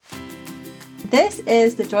This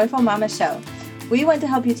is the Joyful Mama Show. We want to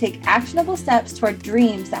help you take actionable steps toward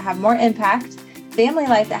dreams that have more impact, family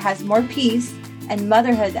life that has more peace, and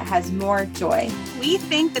motherhood that has more joy. We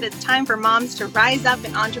think that it's time for moms to rise up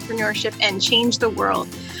in entrepreneurship and change the world.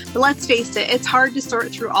 But let's face it, it's hard to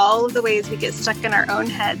sort through all of the ways we get stuck in our own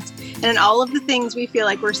heads and in all of the things we feel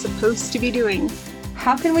like we're supposed to be doing.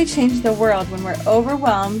 How can we change the world when we're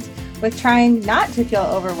overwhelmed with trying not to feel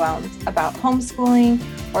overwhelmed about homeschooling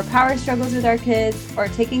or power struggles with our kids or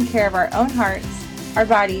taking care of our own hearts, our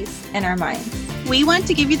bodies, and our minds? We want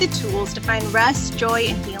to give you the tools to find rest, joy,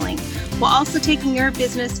 and healing, while also taking your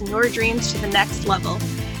business and your dreams to the next level.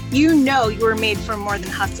 You know you were made for more than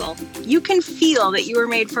hustle. You can feel that you were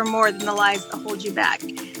made for more than the lies that hold you back.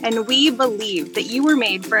 And we believe that you were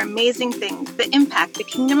made for amazing things that impact the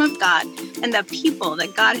kingdom of God and the people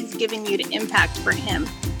that God has given you to impact for Him.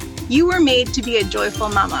 You were made to be a joyful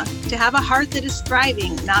mama, to have a heart that is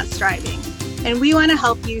thriving, not striving. And we want to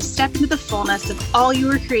help you step into the fullness of all you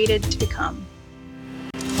were created to become.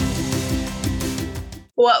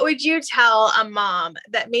 What would you tell a mom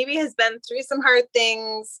that maybe has been through some hard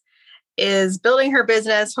things, is building her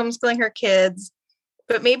business, homeschooling her kids,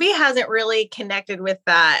 but maybe hasn't really connected with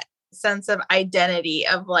that sense of identity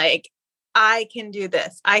of like, I can do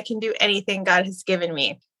this. I can do anything God has given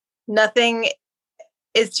me. Nothing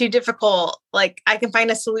is too difficult. Like, I can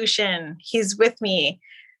find a solution. He's with me.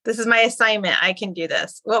 This is my assignment. I can do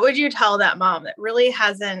this. What would you tell that mom that really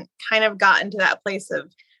hasn't kind of gotten to that place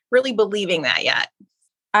of really believing that yet?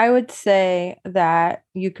 I would say that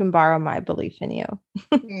you can borrow my belief in you.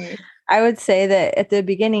 I would say that at the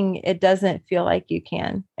beginning, it doesn't feel like you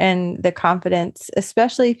can. And the confidence,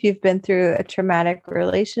 especially if you've been through a traumatic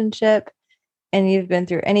relationship and you've been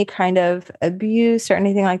through any kind of abuse or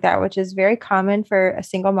anything like that, which is very common for a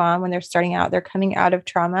single mom when they're starting out, they're coming out of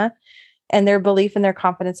trauma and their belief and their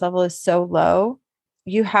confidence level is so low.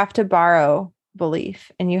 You have to borrow belief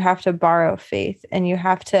and you have to borrow faith and you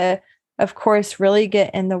have to, of course, really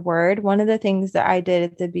get in the word. One of the things that I did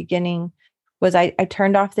at the beginning was I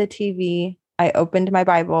turned off the TV, I opened my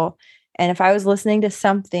Bible, and if I was listening to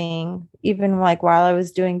something, even like while I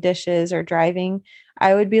was doing dishes or driving,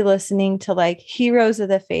 I would be listening to like heroes of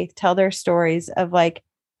the faith tell their stories of like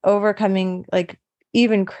overcoming like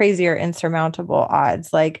even crazier insurmountable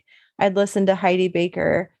odds. Like I'd listen to Heidi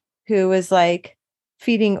Baker, who was like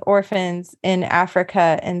feeding orphans in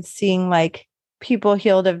Africa and seeing like people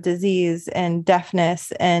healed of disease and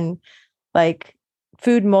deafness and like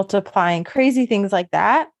food multiplying, crazy things like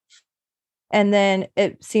that. And then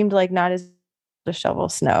it seemed like not as to shovel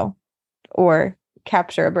snow or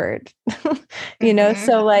capture a bird, you know?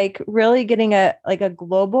 So like really getting a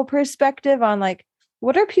global perspective on like,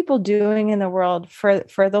 what are people doing in the world for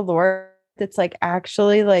the Lord that's like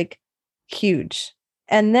actually like huge.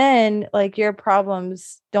 And then like your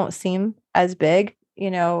problems don't seem as big, you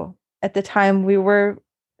know. At the time we were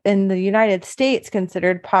in the United States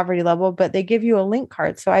considered poverty level, but they give you a link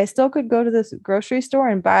card. So I still could go to this grocery store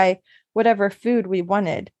and buy whatever food we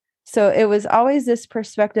wanted. So it was always this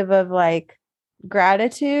perspective of like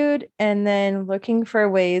gratitude and then looking for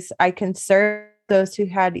ways I can serve those who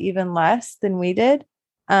had even less than we did.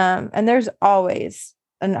 And there's always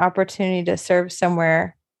an opportunity to serve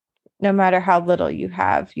somewhere, no matter how little you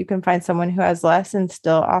have. You can find someone who has less and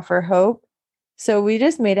still offer hope. So we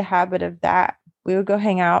just made a habit of that. We would go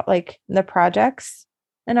hang out like in the projects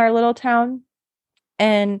in our little town.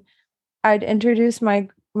 And I'd introduce my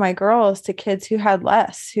girls to kids who had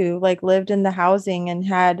less, who like lived in the housing and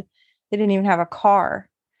they didn't even have a car.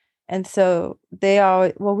 And so they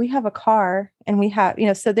always, well, we have a car and we have, you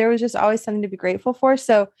know, so there was just always something to be grateful for.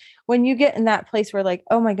 So when you get in that place where like,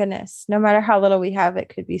 oh my goodness, no matter how little we have, it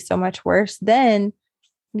could be so much worse, then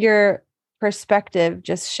your perspective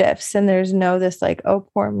just shifts and there's no this like, oh,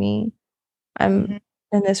 poor me. I'm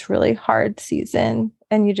in this really hard season.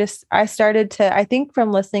 And I started to, I think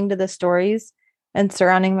from listening to the stories and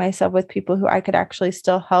surrounding myself with people who I could actually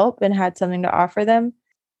still help and had something to offer them,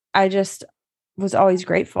 I just was always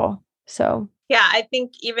grateful. So, yeah, I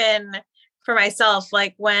think even for myself,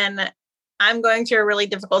 like when I'm going through a really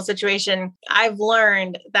difficult situation, I've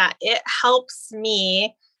learned that it helps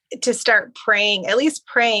me to start praying, at least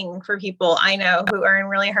praying for people I know who are in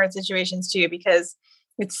really hard situations too, because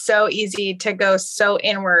it's so easy to go so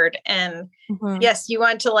inward. And yes, you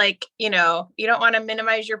want to like, you know, you don't want to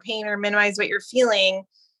minimize your pain or minimize what you're feeling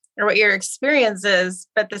or what your experience is.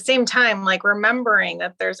 But at the same time, like remembering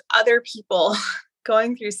that there's other people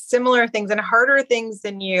going through similar things and harder things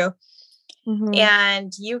than you.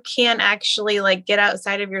 And you can actually like get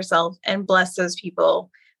outside of yourself and bless those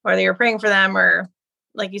people, whether you're praying for them or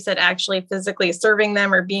like you said, actually physically serving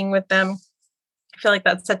them or being with them. feel like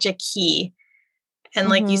that's such a key. And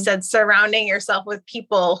like you said, surrounding yourself with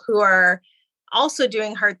people who are also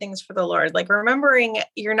doing hard things for the Lord, like remembering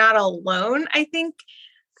you're not alone. I think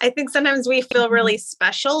sometimes we feel really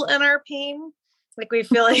special in our pain. Like we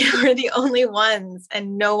feel like we're the only ones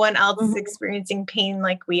and no one else is experiencing pain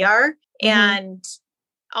like we are. And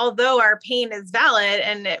although our pain is valid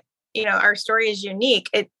and our story is unique,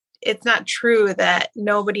 it's not true that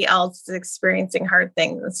nobody else is experiencing hard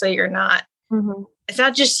things. And so it's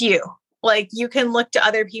not just you. Like you can look to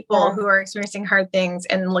other people who are experiencing hard things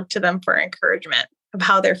and look to them for encouragement of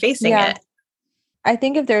how they're facing it. I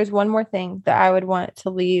think if there's one more thing that I would want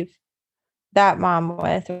to leave that mom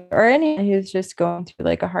with, or anyone who's just going through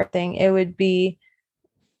like a hard thing, it would be,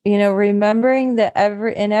 remembering that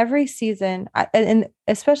in every season, and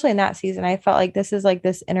especially in that season, I felt like this is like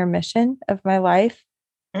this intermission of my life.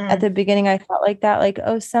 At the beginning, I felt like that, like,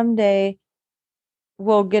 oh, someday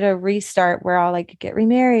we'll get a restart where I'll like get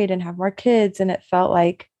remarried and have more kids. And it felt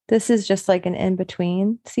like this is just like an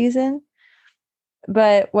in-between season.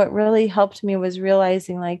 But what really helped me was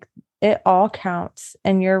realizing like it all counts,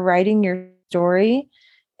 and you're writing your story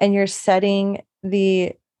and you're setting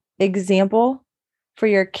the example for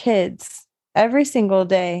your kids every single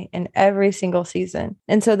day and every single season.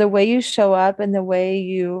 And so the way you show up and the way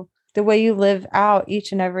you live out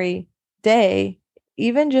each and every day,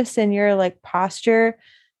 even just in your like posture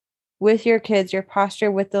with your kids, your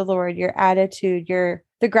posture with the Lord, your attitude,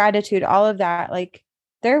 the gratitude, all of that, like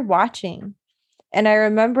they're watching. And I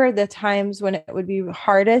remember the times when it would be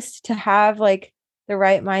hardest to have like the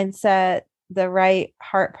right mindset, the right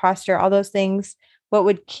heart posture, all those things. What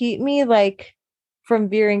would keep me like from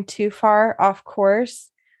veering too far off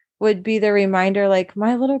course would be the reminder, like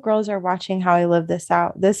my little girls are watching how I live this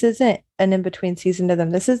out. This isn't an in-between season to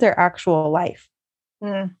them. This is their actual life.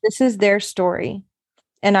 This is their story.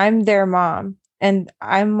 And I'm their mom. And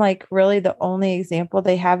I'm like really the only example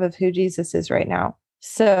they have of who Jesus is right now.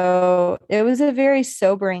 So it was a very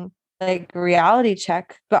sobering like reality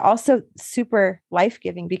check, but also super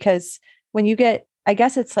life-giving, because when you get, I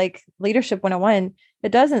guess it's like leadership 101,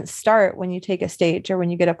 it doesn't start when you take a stage or when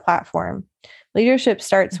you get a platform. Leadership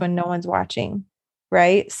starts when no one's watching,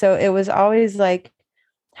 right? So it was always like,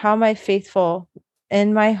 how am I faithful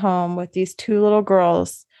in my home with these two little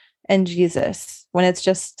girls and Jesus when it's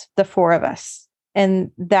just the four of us? And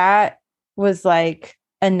that was like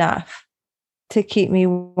enough to keep me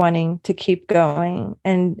wanting to keep going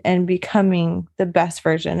and becoming the best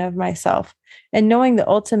version of myself. And knowing that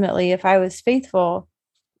ultimately, if I was faithful,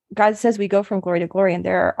 God says we go from glory to glory, and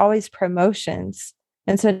there are always promotions.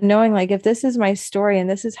 And so knowing like, if this is my story and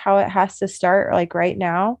this is how it has to start, like right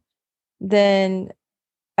now, then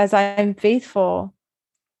as I'm faithful,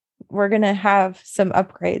 we're going to have some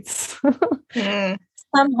upgrades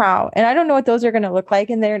somehow. And I don't know what those are going to look like.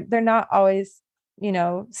 And they're not always,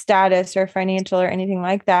 status or financial or anything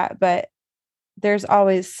like that, but there's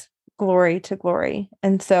always glory to glory.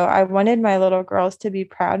 And so I wanted my little girls to be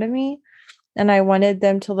proud of me. And I wanted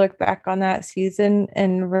them to look back on that season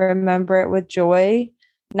and remember it with joy,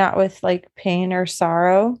 not with like pain or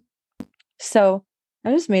sorrow. So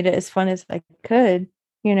I just made it as fun as I could.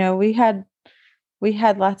 We had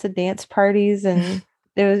lots of dance parties, and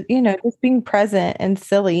it was, just being present and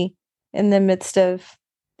silly in the midst of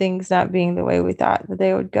things not being the way we thought that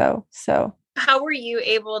they would go. So how were you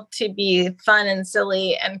able to be fun and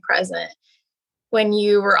silly and present when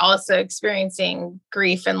you were also experiencing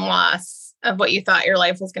grief and loss of what you thought your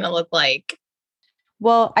life was going to look like?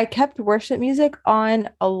 Well, I kept worship music on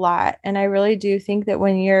a lot. And I really do think that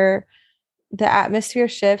when the atmosphere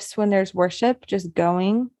shifts when there's worship just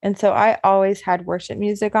going. And so I always had worship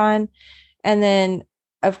music on. And then,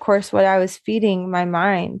 of course, what I was feeding my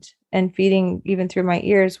mind and feeding even through my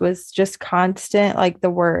ears was just constant, like the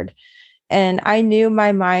word. And I knew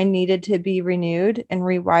my mind needed to be renewed and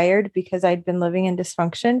rewired because I'd been living in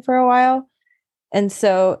dysfunction for a while. And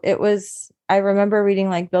so I remember reading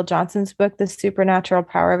like Bill Johnson's book, The Supernatural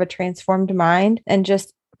Power of a Transformed Mind, and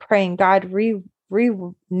just praying, God,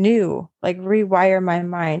 renew, like rewire my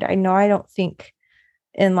mind. I know I don't think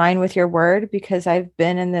in line with your word because I've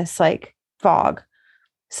been in this like fog.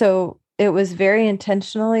 So it was very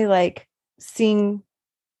intentionally like seeing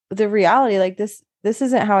the reality, like this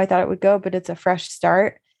isn't how I thought it would go, but it's a fresh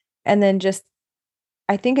start. And then just,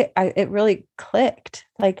 I think it really clicked.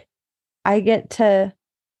 Like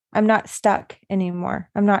I'm not stuck anymore.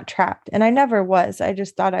 I'm not trapped. And I never was. I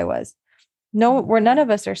just thought I was. No, none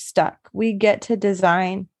of us are stuck. We get to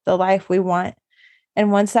design the life we want.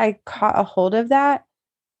 And once I caught a hold of that,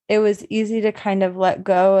 it was easy to kind of let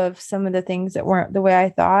go of some of the things that weren't the way I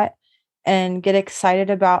thought and get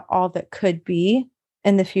excited about all that could be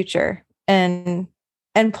in the future. And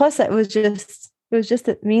plus it was just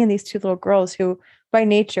that me and these two little girls who by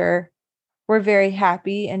nature were very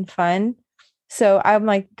happy and fun. So I'm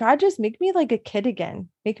like, God, just make me like a kid again.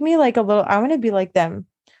 Make me like a little, I want to be like them.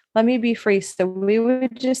 Let me be free. So we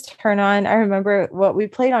would just turn on. I remember what we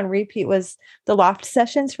played on repeat was the Loft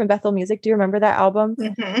Sessions from Bethel Music. Do you remember that album?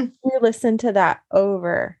 Mm-hmm. We listened to that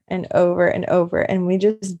over and over and over, and we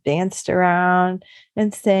just danced around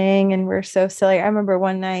and sang, and we're so silly. I remember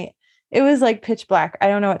one night, it was like pitch black. I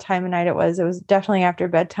don't know what time of night it was. It was definitely after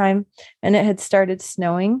bedtime, and it had started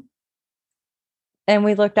snowing. And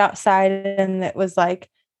we looked outside, and it was like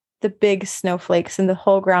the big snowflakes, and the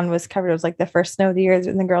whole ground was covered. It was like the first snow of the year.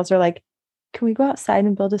 And the girls are like, can we go outside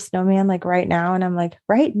and build a snowman like right now? And I'm like,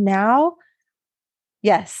 right now?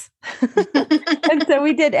 Yes. And so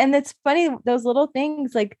we did. And it's funny, those little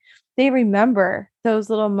things, like they remember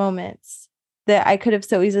those little moments that I could have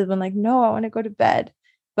so easily been like, no, I want to go to bed.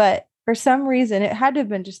 But for some reason, it had to have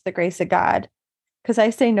been just the grace of God, because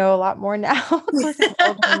I say no a lot more now. Of course,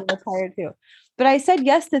 I'm older and tired too. But I said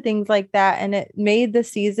yes to things like that. And it made the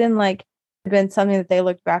season like been something that they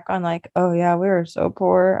looked back on like, oh yeah, we were so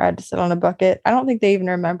poor. I had to sit on a bucket. I don't think they even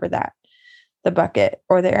remember that, the bucket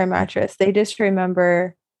or the air mattress. They just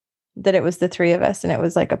remember that it was the three of us and it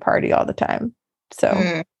was like a party all the time.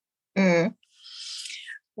 So,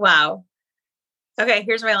 Wow. Okay.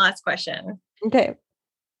 Here's my last question. Okay.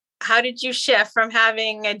 How did you shift from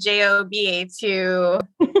having a job to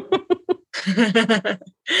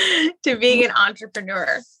to being an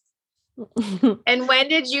entrepreneur? And when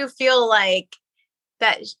did you feel like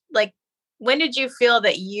that? Like, when did you feel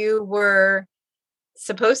that you were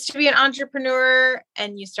supposed to be an entrepreneur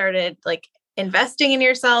and you started like investing in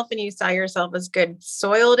yourself and you saw yourself as good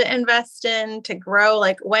soil to invest in, to grow?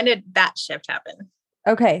 Like, when did that shift happen?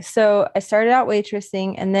 Okay. So I started out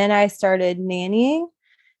waitressing, and then I started nannying.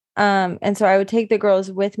 And so I would take the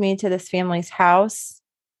girls with me to this family's house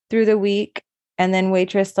through the week, and then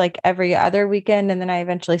waitress like every other weekend. And then I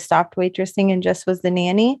eventually stopped waitressing and just was the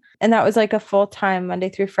nanny. And that was like a full-time Monday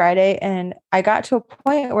through Friday. And I got to a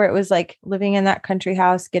point where it was like living in that country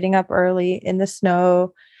house, getting up early in the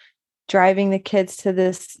snow, driving the kids to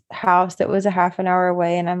this house that was a half an hour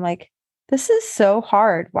away. And I'm like, this is so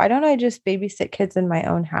hard. Why don't I just babysit kids in my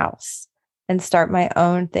own house and start my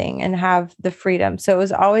own thing and have the freedom? So it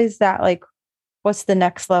was always that like, what's the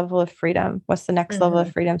next level of freedom? What's the next level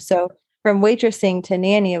of freedom? So from waitressing to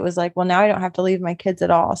nanny, it was like, well, now I don't have to leave my kids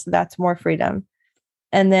at all. So that's more freedom.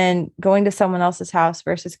 And then going to someone else's house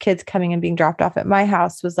versus kids coming and being dropped off at my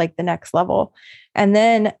house was like the next level. And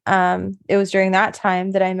then it was during that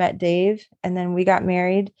time that I met Dave, and then we got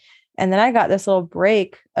married. And then I got this little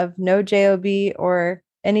break of no job or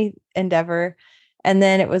any endeavor. And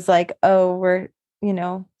then it was like, oh, we're,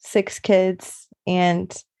 6 kids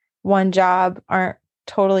and 1 job aren't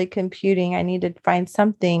totally computing. I need to find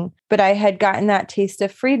something. But I had gotten that taste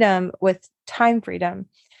of freedom with time freedom.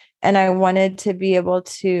 And I wanted to be able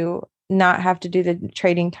to not have to do the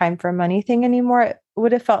trading time for money thing anymore. It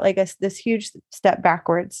would have felt like this huge step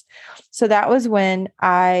backwards. So that was when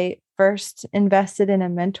I first invested in a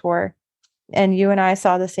mentor. And you and I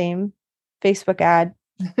saw the same Facebook ad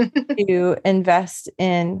to invest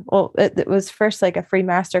in. Well, it was first like a free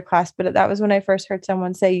masterclass, but that was when I first heard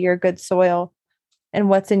someone say, you're good soil and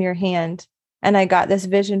what's in your hand. And I got this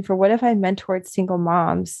vision for what if I mentored single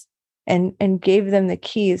moms and gave them the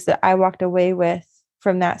keys that I walked away with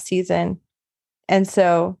from that season. And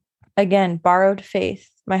so again, borrowed faith.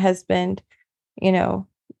 My husband,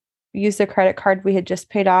 used the credit card we had just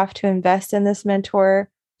paid off to invest in this mentor.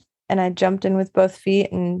 And I jumped in with both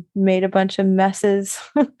feet and made a bunch of messes,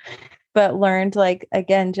 but learned like,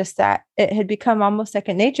 again, just that it had become almost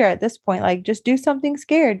second nature at this point. Like, just do something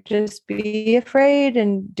scared, just be afraid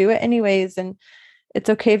and do it anyways. And it's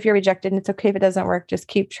okay if you're rejected, and it's okay if it doesn't work, just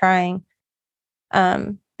keep trying.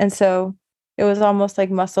 And so it was almost like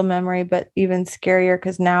muscle memory, but even scarier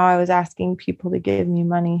because now I was asking people to give me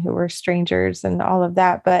money who were strangers and all of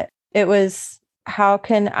that. But it was, how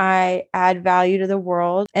can I add value to the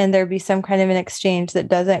world and there be some kind of an exchange that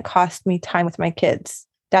doesn't cost me time with my kids?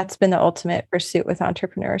 That's been the ultimate pursuit with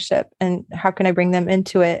entrepreneurship. And how can I bring them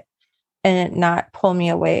into it and it not pull me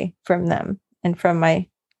away from them and from my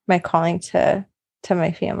calling to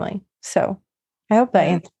my family? So I hope that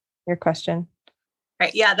answers your question.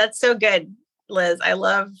 Right. Yeah, that's so good, Liz. I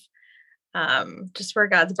love just where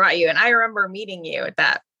God's brought you. And I remember meeting you at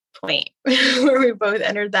that point where we both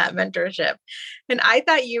entered that mentorship. And I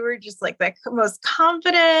thought you were just like the most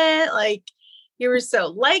confident, like you were so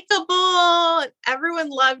likable, and everyone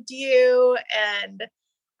loved you. And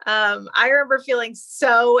I remember feeling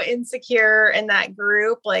so insecure in that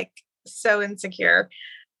group, like so insecure.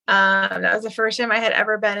 That was the first time I had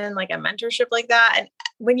ever been in like a mentorship like that. And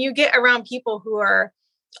when you get around people who are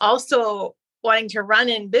also wanting to run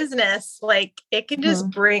in business, like it can just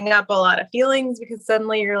bring up a lot of feelings because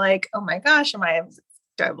suddenly you're like, oh my gosh, do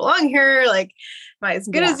I belong here? Like, am I as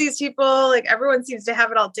good as these people? Like everyone seems to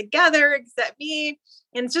have it all together except me.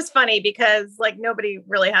 And it's just funny because like nobody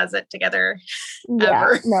really has it together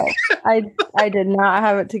ever. No, I did not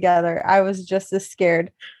have it together. I was just as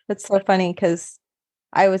scared. It's so funny because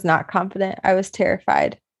I was not confident. I was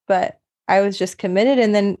terrified, but I was just committed.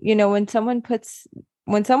 And then,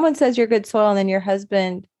 when someone says you're good soil and then your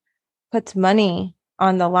husband puts money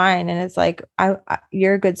on the line and it's like,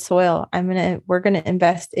 you're a good soil. We're going to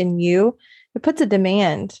invest in you. It puts a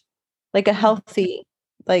demand, like a healthy,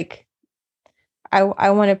 like, I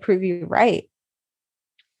want to prove you right.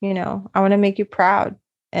 I want to make you proud.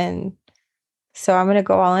 And so I'm going to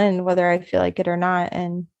go all in, whether I feel like it or not.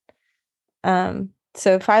 And,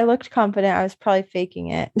 so if I looked confident, I was probably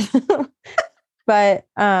faking it, but,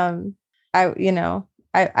 I'm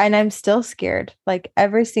still scared, like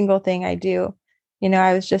every single thing I do.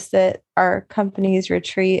 I was just at our company's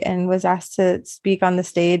retreat and was asked to speak on the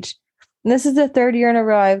stage. And this is the third year in a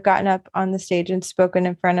row I've gotten up on the stage and spoken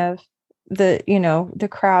in front of the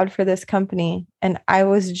crowd for this company. And I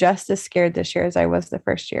was just as scared this year as I was the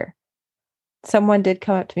first year. Someone did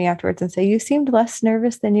come up to me afterwards and say, you seemed less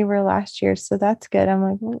nervous than you were last year. So that's good. I'm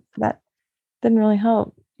like, well, that didn't really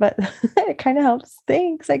help, but it kind of helps.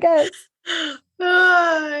 Thanks, I guess.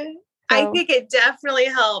 I think it definitely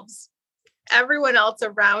helps everyone else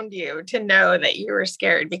around you to know that you were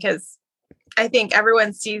scared, because I think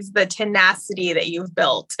everyone sees the tenacity that you've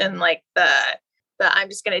built and like the I'm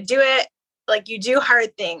just going to do it. Like you do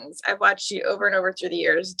hard things. I've watched you over and over through the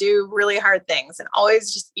years do really hard things, and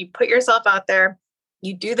always just, you put yourself out there,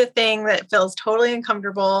 you do the thing that feels totally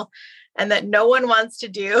uncomfortable and that no one wants to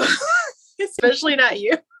do, especially not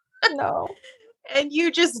you. No. And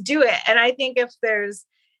you just do it. And I think if there's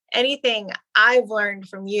anything I've learned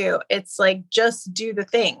from you, it's like, just do the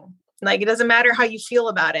thing. Like, it doesn't matter how you feel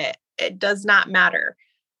about it. It does not matter,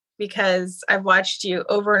 because I've watched you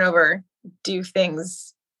over and over do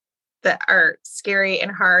things that are scary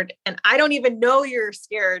and hard. And I don't even know you're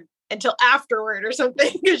scared until afterward or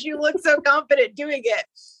something, because you look so confident doing it.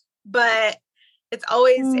 But it's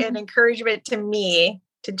always an encouragement to me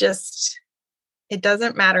to just, it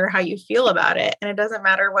doesn't matter how you feel about it. And it doesn't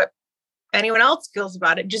matter what anyone else feels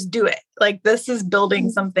about it. Just do it. Like, this is building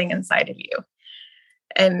something inside of you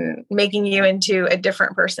and making you into a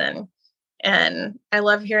different person. And I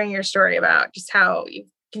love hearing your story about just how you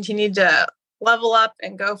continued to level up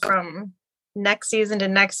and go from next season to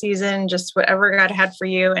next season, just whatever God had for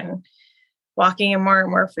you, and walking in more and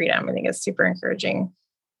more freedom. I think it's super encouraging.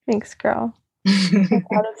 Thanks, girl.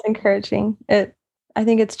 It's encouraging. I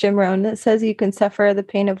think it's Jim Rohn that says you can suffer the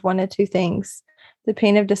pain of one of two things: the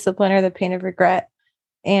pain of discipline or the pain of regret.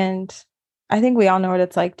 And I think we all know what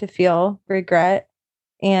it's like to feel regret.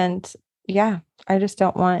 And yeah, I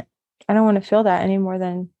don't want to feel that any more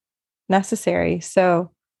than necessary.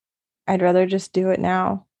 So I'd rather just do it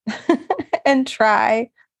now and try.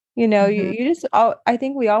 I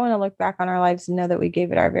think we all want to look back on our lives and know that we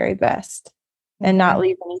gave it our very best and not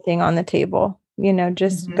leave anything on the table.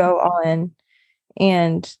 Just go all in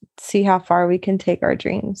and see how far we can take our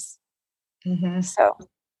dreams. So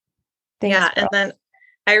thanks, yeah. girl. And then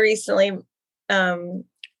I recently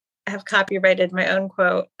have copyrighted my own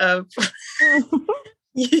quote of I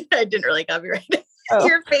didn't really copyright it. Oh.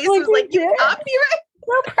 Your face was like, you copyright?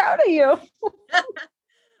 So proud of you.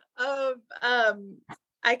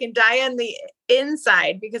 I can die on the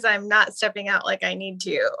inside because I'm not stepping out like I need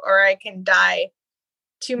to, or I can die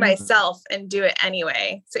to myself and do it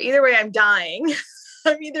anyway. So either way, I'm dying.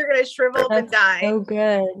 I'm either going to shrivel up and die so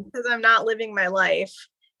good because I'm not living my life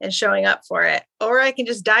and showing up for it, or I can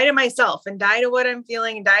just die to myself and die to what I'm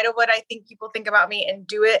feeling and die to what I think people think about me and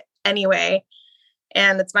do it anyway.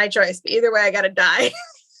 And it's my choice. But either way, I got to die.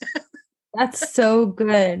 That's so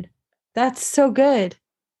good. That's so good.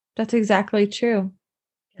 That's exactly true.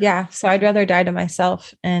 Yeah. So I'd rather die to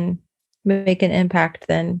myself and make an impact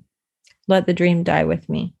than let the dream die with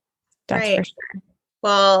me. That's right. For sure.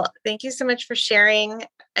 Well, thank you so much for sharing.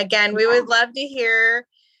 Again, we would love to hear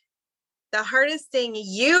the hardest thing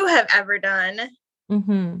you have ever done.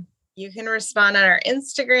 You can respond on our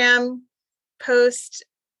Instagram post.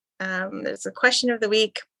 There's a question of the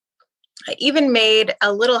week. I even made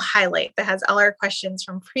a little highlight that has all our questions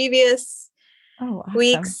from previous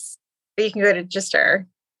weeks. But you can go to just our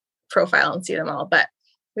profile and see them all. But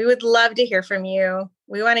we would love to hear from you.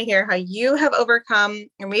 We want to hear how you have overcome,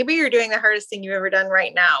 or maybe you're doing the hardest thing you've ever done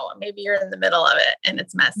right now. Maybe you're in the middle of it and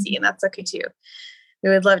it's messy, and that's okay too. We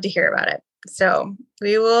would love to hear about it. So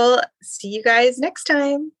we will see you guys next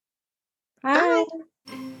time. Bye.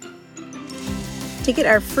 To get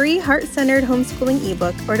our free heart-centered homeschooling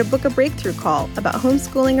ebook or to book a breakthrough call about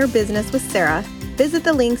homeschooling or business with Sarah, visit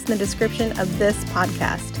the links in the description of this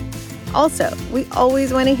podcast. Also, we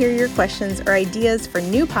always want to hear your questions or ideas for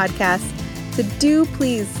new podcasts, so do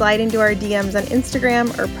please slide into our DMs on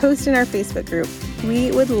Instagram or post in our Facebook group.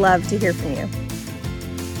 We would love to hear from you.